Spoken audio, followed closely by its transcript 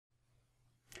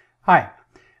Hi,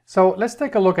 so let's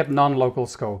take a look at non-local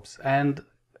scopes, and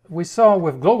we saw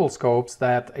with global scopes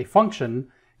that a function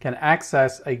can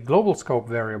access a global scope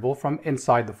variable from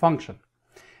inside the function.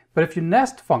 But if you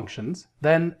nest functions,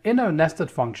 then inner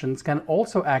nested functions can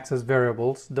also access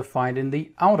variables defined in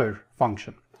the outer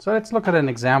function. So let's look at an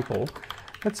example.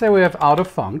 Let's say we have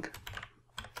outerfunc,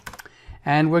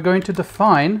 and we're going to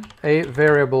define a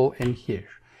variable in here.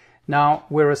 Now,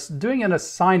 we're doing an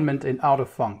assignment in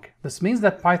outerfunc. This means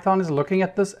that Python is looking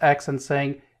at this x and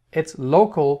saying it's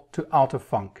local to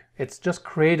outerfunc. It's just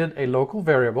created a local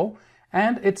variable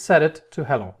and it set it to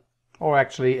hello. Or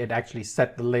actually, it actually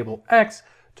set the label x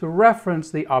to reference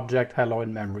the object hello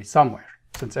in memory somewhere,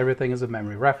 since everything is a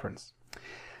memory reference.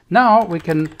 Now we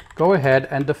can go ahead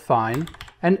and define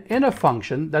an inner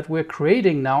function that we're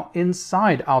creating now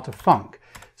inside outerfunc.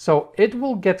 So it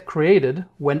will get created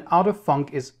when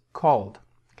outerfunc is called,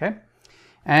 okay?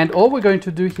 And all we're going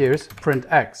to do here is print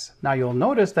x. Now you'll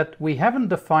notice that we haven't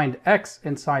defined x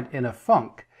inside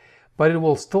innerfunc, but it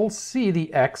will still see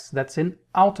the x that's in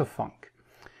outerfunc.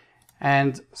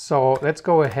 And so let's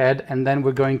go ahead and then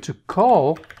we're going to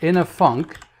call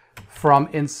innerfunc from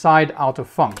inside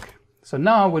outerfunc. So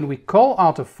now when we call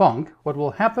outerfunc, what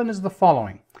will happen is the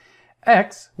following.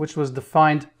 X, which was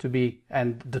defined to be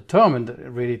and determined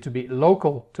really to be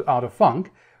local to outerfunc,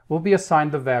 will be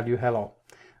assigned the value hello.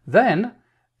 Then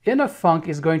innerfunc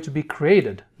is going to be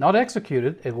created, not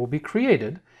executed, it will be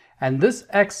created. And this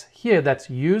x here that's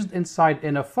used inside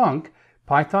innerfunc,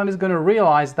 Python is going to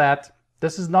realize that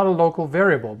this is not a local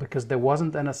variable because there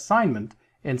wasn't an assignment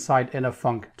inside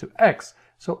innerfunc to x.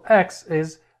 So x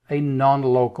is a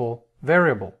non-local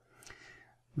variable.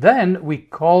 Then we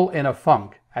call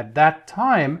innerfunc. At that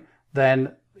time,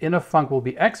 then innerfunc will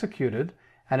be executed,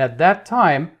 and at that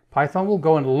time Python will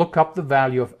go and look up the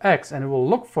value of x and it will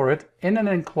look for it in an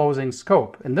enclosing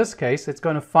scope. In this case, it's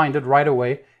going to find it right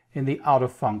away in the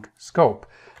outerfunc scope.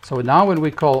 So now when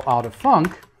we call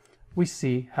outerfunc, we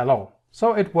see hello.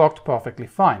 So it worked perfectly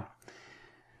fine.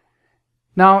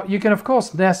 Now you can of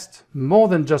course nest more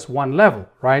than just one level,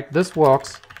 right? This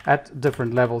works at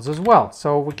different levels as well.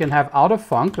 So we can have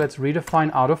outerfunc. Let's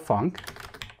redefine outerfunc.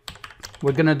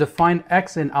 We're going to define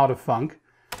x in outerfunc.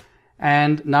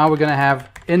 And now we're going to have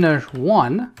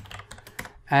inner1,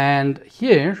 and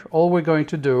here all we're going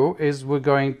to do is we're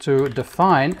going to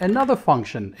define another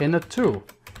function, inner2,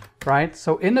 right?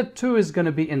 So inner2 is going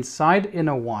to be inside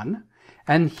inner1,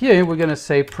 and here we're going to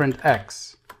say print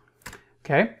x,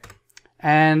 okay?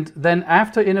 And then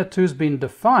after inner2's been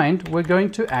defined, we're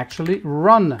going to actually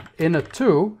run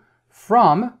inner2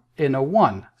 from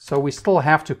inner1. So we still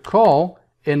have to call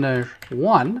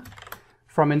inner1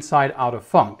 from inside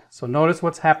outerfunc. So notice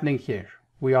what's happening here.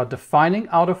 We are defining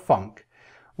outerfunc.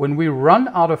 When we run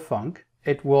outerfunc,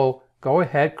 it will go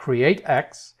ahead, create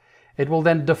x. It will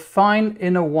then define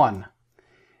inner1.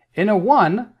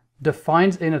 Inner1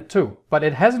 defines inner2, but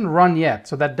it hasn't run yet,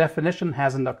 so that definition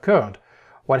hasn't occurred.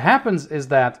 What happens is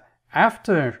that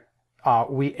after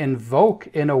we invoke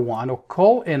inner1 or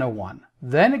call inner1,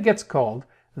 then it gets called,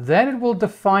 then it will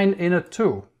define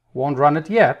inner2. Won't run it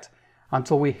yet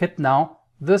until we hit now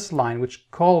this line, which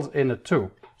calls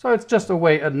inner2. So it's just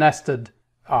a nested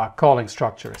calling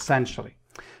structure, essentially.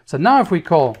 So now if we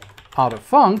call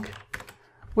outerfunc,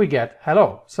 we get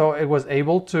hello. So it was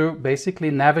able to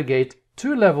basically navigate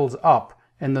 2 levels up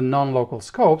in the non-local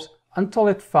scopes until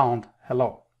it found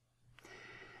hello.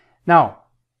 Now,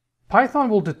 Python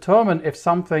will determine if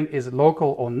something is local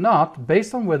or not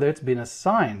based on whether it's been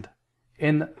assigned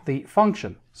in the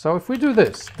function. So if we do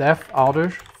this, def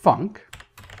outerfunc,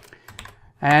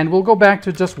 and we'll go back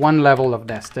to just one level of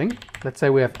nesting. Let's say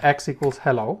we have x equals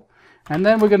hello. And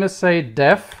then we're going to say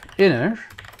def inner.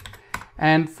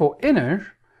 And for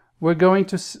inner, we're going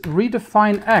to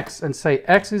redefine x and say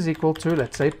x is equal to,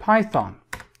 let's say, Python.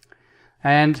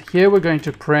 And here we're going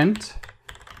to print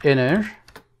inner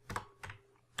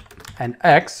and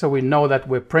x. So we know that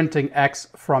we're printing x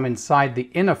from inside the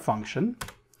inner function.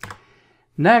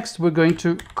 Next, we're going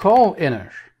to call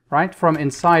inner, right, from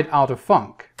inside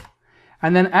outerfunc.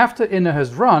 And then after inner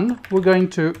has run, we're going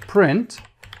to print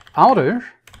outer,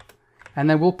 and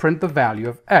then we'll print the value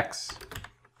of x.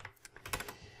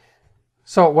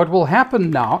 So what will happen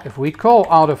now, if we call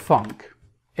outerfunc,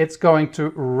 it's going to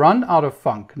run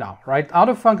outerfunc now, right?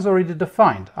 Outerfunc is already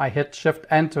defined. I hit Shift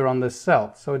Enter on this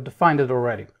cell, so it defined it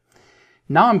already.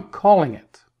 Now I'm calling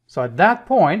it. So at that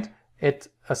point, it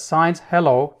assigns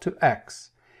hello to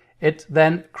x. It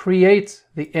then creates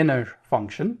the inner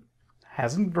function.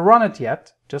 Hasn't run it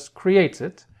yet, just creates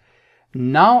it.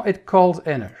 Now it calls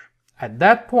inner. At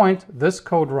that point, this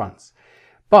code runs.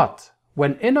 But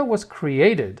when inner was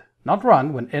created, not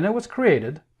run, when inner was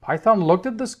created, Python looked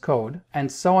at this code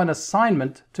and saw an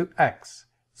assignment to x.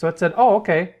 So it said, oh,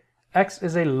 okay, x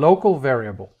is a local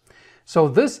variable. So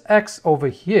this x over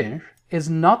here is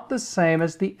not the same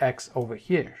as the x over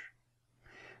here.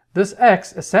 This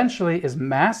x essentially is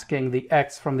masking the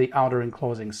x from the outer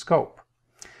enclosing scope.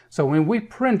 So when we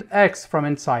print x from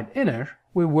inside inner,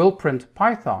 we will print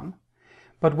Python.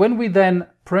 But when we then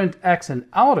print x in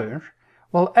outer,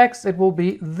 well, x, it will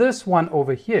be this one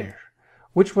over here,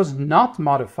 which was not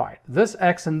modified. This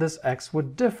x and this x were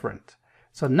different.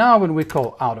 So now when we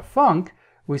call outer func,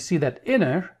 we see that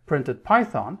inner printed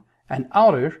Python and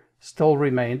outer still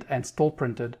remained and still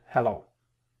printed hello.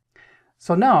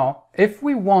 So now, if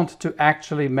we want to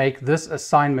actually make this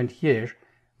assignment here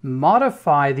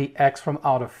modify the x from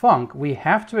outer func, we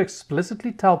have to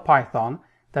explicitly tell Python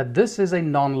that this is a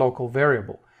non-local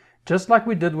variable, just like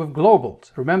we did with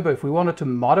globals. Remember, if we wanted to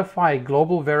modify a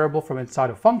global variable from inside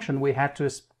a function, we had to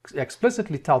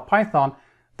explicitly tell Python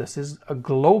this is a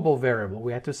global variable.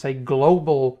 We had to say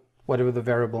global, whatever the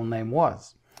variable name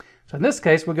was. So in this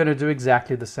case, we're going to do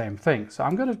exactly the same thing. So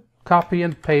I'm going to copy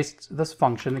and paste this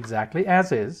function exactly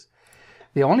as is.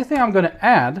 The only thing I'm going to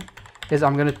add is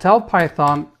I'm going to tell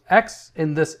Python x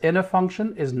in this inner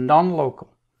function is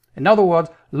non-local. In other words,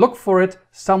 look for it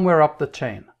somewhere up the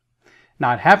chain.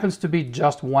 Now it happens to be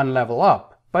just one level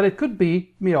up, but it could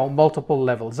be, multiple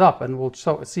levels up, and we'll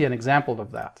see an example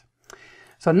of that.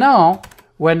 So now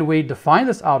when we define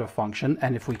this outer function,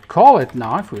 and if we call it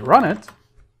now, if we run it,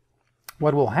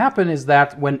 what will happen is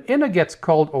that when inner gets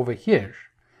called over here,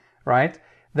 right,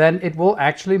 then it will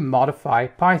actually modify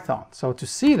Python. So to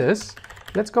see this,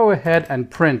 let's go ahead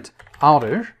and print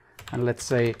outer, and let's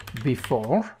say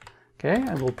before, okay,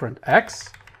 and we'll print x,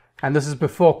 and this is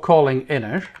before calling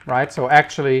inner, right? So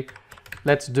actually,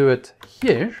 let's do it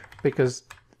here, because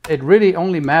it really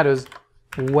only matters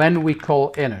when we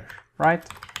call inner, right?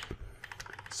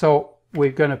 So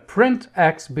we're going to print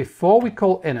x before we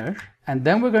call inner, and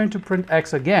then we're going to print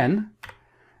x again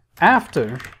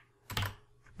after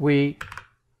we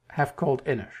have called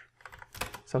inner.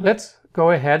 So let's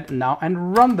go ahead now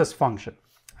and run this function.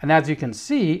 And as you can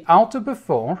see, outer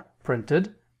before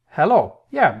printed hello.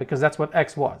 Yeah, because that's what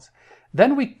x was.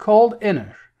 Then we called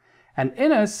inner, and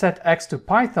inner set x to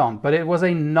Python, but it was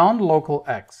a non-local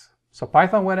x. So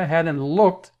Python went ahead and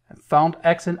looked and found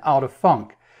x in outer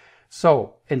func.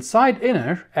 So inside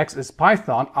inner, x is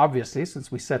Python, obviously,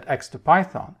 since we set x to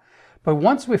Python. But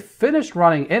once we finished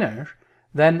running inner,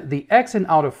 then the x in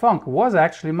outer func was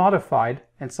actually modified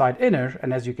inside inner,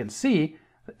 and as you can see,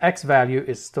 the x value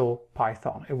is still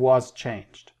Python. It was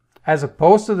changed. As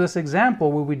opposed to this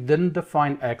example where we didn't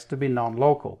define x to be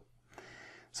non-local.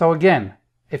 So again,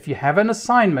 if you have an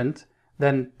assignment,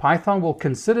 then Python will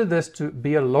consider this to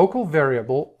be a local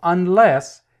variable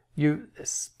unless you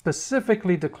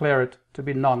specifically declare it to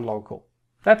be non-local.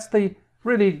 That's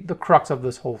really the crux of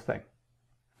this whole thing.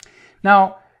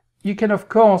 Now, you can of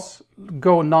course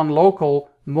go non-local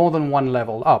more than one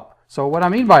level up. So what I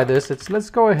mean by this is,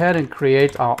 let's go ahead and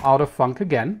create our outer func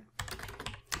again.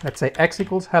 Let's say x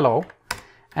equals hello,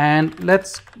 and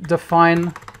let's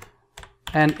define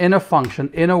an inner function,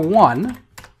 inner1,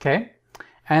 okay?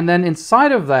 And then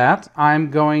inside of that, I'm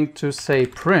going to say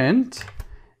print,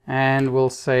 and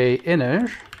we'll say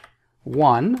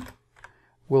inner1.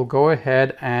 We'll go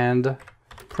ahead and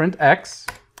print x.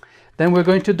 Then we're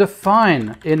going to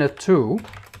define inner2,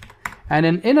 and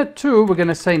in inner2, we're going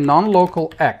to say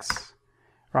non-local x,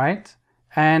 right?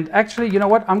 And actually, you know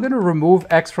what? I'm going to remove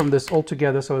x from this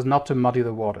altogether so as not to muddy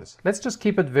the waters. Let's just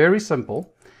keep it very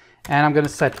simple. And I'm going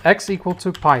to set x equal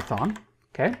to Python,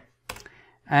 okay?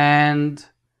 And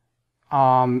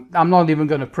I'm not even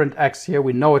going to print x here.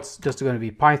 We know it's just going to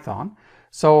be Python.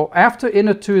 So after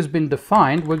inner2 has been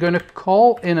defined, we're going to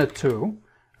call inner2,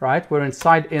 right? We're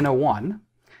inside inner1.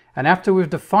 And after we've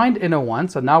defined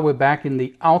inner1, so now we're back in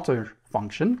the outer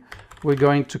function, we're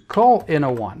going to call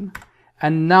inner1.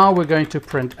 And now we're going to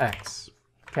print x,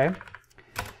 okay?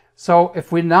 So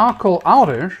if we now call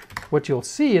outer, what you'll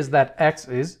see is that x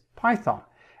is Python.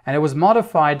 And it was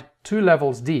modified 2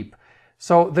 levels deep.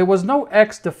 So there was no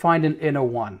x defined in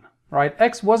inner1, right?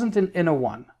 X wasn't in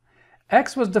inner1.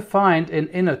 X was defined in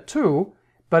inner2,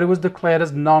 but it was declared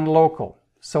as non-local.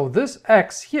 So this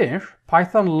x here,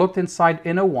 Python looked inside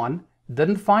inner1,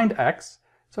 didn't find x,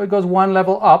 so it goes 1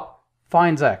 level up,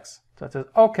 finds x. So it says,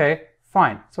 okay,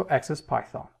 fine, so x is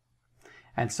Python.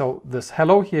 And so this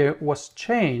hello here was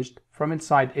changed from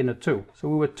inside inner2. So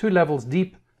we were 2 levels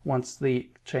deep once the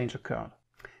change occurred.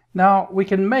 Now we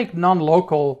can make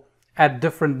non-local at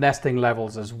different nesting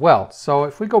levels as well. So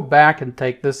if we go back and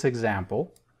take this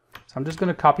example, so I'm just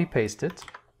going to copy paste it.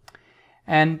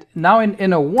 And now in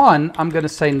inner1, I'm going to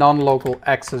say nonlocal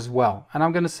x as well. And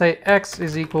I'm going to say x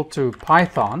is equal to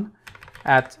Python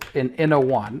in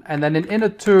inner1. And then in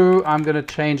inner2, I'm going to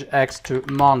change x to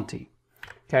Monty.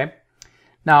 Okay.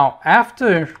 Now,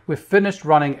 after we've finished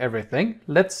running everything,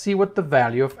 let's see what the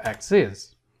value of x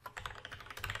is.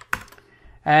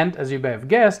 And as you may have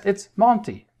guessed, it's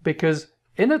Monty, because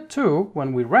inner2,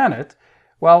 when we ran it,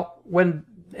 well, when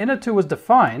inner2 was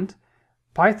defined,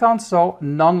 Python saw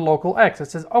nonlocal x.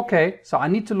 It says, okay, so I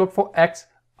need to look for x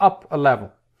up a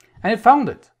level. And it found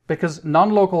it, because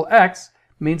nonlocal x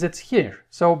means it's here.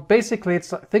 So basically,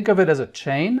 think of it as a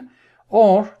chain,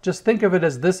 or just think of it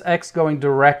as this x going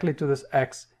directly to this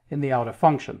x in the outer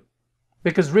function.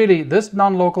 Because really, this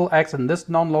nonlocal x and this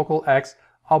nonlocal x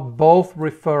are both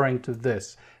referring to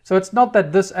this. So it's not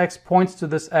that this x points to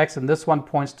this x and this one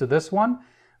points to this one.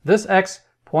 This x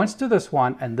points to this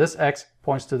one and this x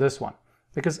points to this one.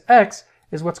 Because x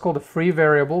is what's called a free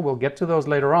variable. We'll get to those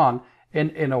later on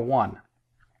in inner1.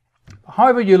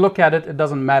 However you look at it, it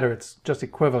doesn't matter. It's just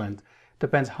equivalent.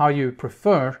 Depends how you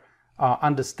prefer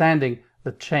understanding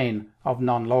the chain of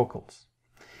non-locals.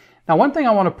 Now, one thing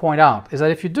I want to point out is that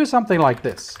if you do something like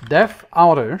this, def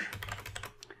outer,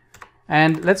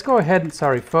 and let's go ahead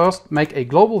and, first make a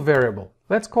global variable.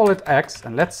 Let's call it x,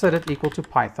 and let's set it equal to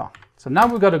Python. So now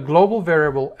we've got a global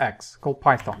variable x called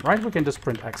Python, right? We can just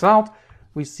print x out.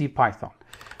 We see Python.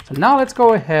 So now let's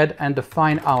go ahead and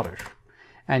define outer.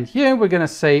 And here we're going to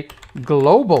say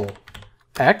global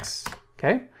x,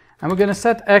 okay? And we're going to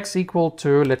set x equal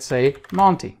to, let's say,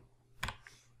 Monty.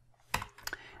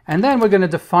 And then we're going to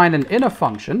define an inner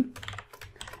function.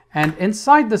 And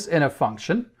inside this inner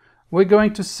function, we're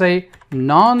going to say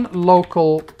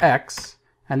nonlocal x.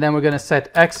 And then we're going to set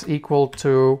x equal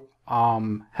to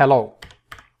hello.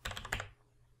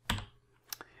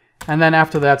 And then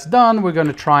after that's done, we're going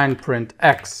to try and print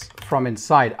x from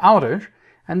inside outer.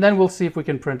 And then we'll see if we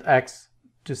can print x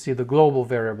to see the global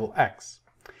variable x.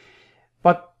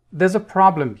 But there's a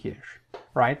problem here,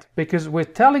 right? Because we're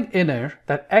telling inner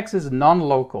that x is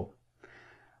non-local.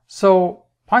 So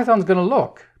Python's going to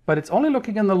look, but it's only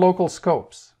looking in the local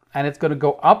scopes. And it's going to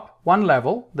go up one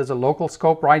level. There's a local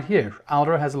scope right here.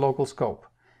 Outer has a local scope.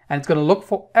 And it's going to look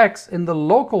for x in the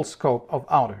local scope of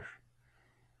outer.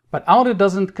 But outer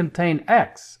doesn't contain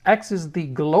x. X is the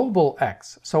global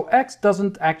x. So x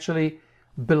doesn't actually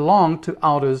belong to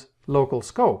outer's local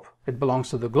scope. It belongs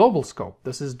to the global scope.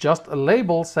 This is just a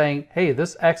label saying, hey,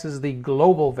 this x is the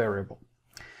global variable.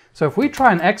 So if we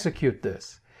try and execute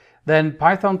this, then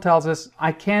Python tells us,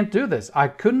 I can't do this. I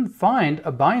couldn't find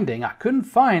a binding. I couldn't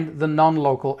find the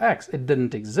non-local x. It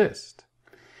didn't exist.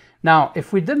 Now,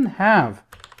 if we didn't have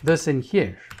this in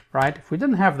here, right? If we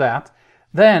didn't have that,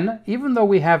 then even though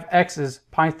we have x as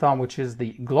Python, which is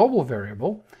the global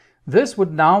variable, this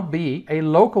would now be a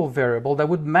local variable that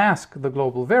would mask the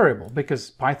global variable, because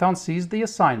Python sees the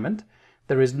assignment.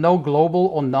 There is no global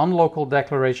or non-local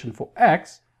declaration for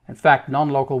x. In fact,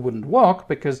 non-local wouldn't work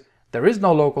because there is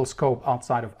no local scope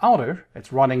outside of outer.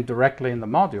 It's running directly in the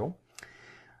module.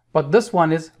 But this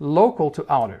one is local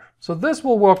to outer. So this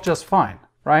will work just fine,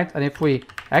 right? And if we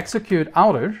execute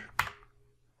outer,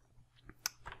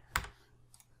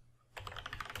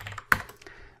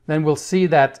 then we'll see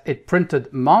that it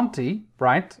printed Monty,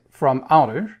 right, from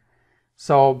outer.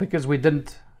 So because we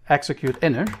didn't execute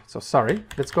inner, so sorry,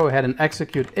 let's go ahead and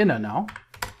execute inner now.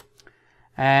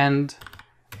 And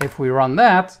if we run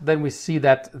that, then we see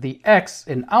that the x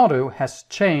in outer has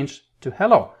changed to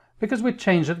hello, because we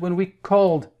changed it when we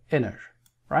called inner,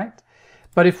 right?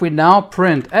 But if we now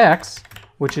print x,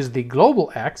 which is the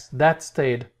global x, that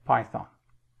stayed Python.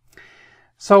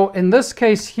 So in this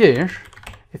case here,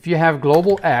 if you have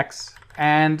global x,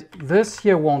 and this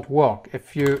here won't work.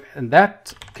 In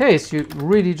that case, you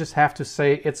really just have to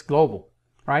say it's global,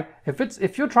 right?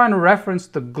 If you're trying to reference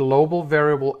the global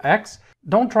variable x,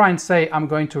 don't try and say I'm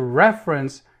going to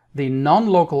reference the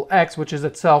non-local x, which is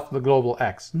itself the global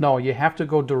x. No, you have to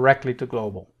go directly to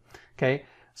global, okay?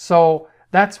 So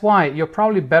that's why you're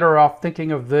probably better off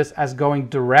thinking of this as going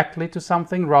directly to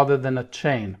something rather than a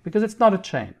chain, because it's not a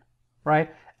chain, right?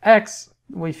 X,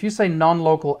 if you say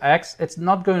non-local x, it's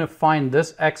not going to find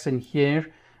this x in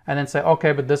here and then say,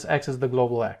 okay, but this x is the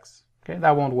global x. Okay,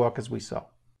 that won't work as we saw.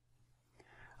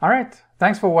 All right,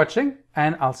 thanks for watching,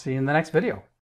 and I'll see you in the next video.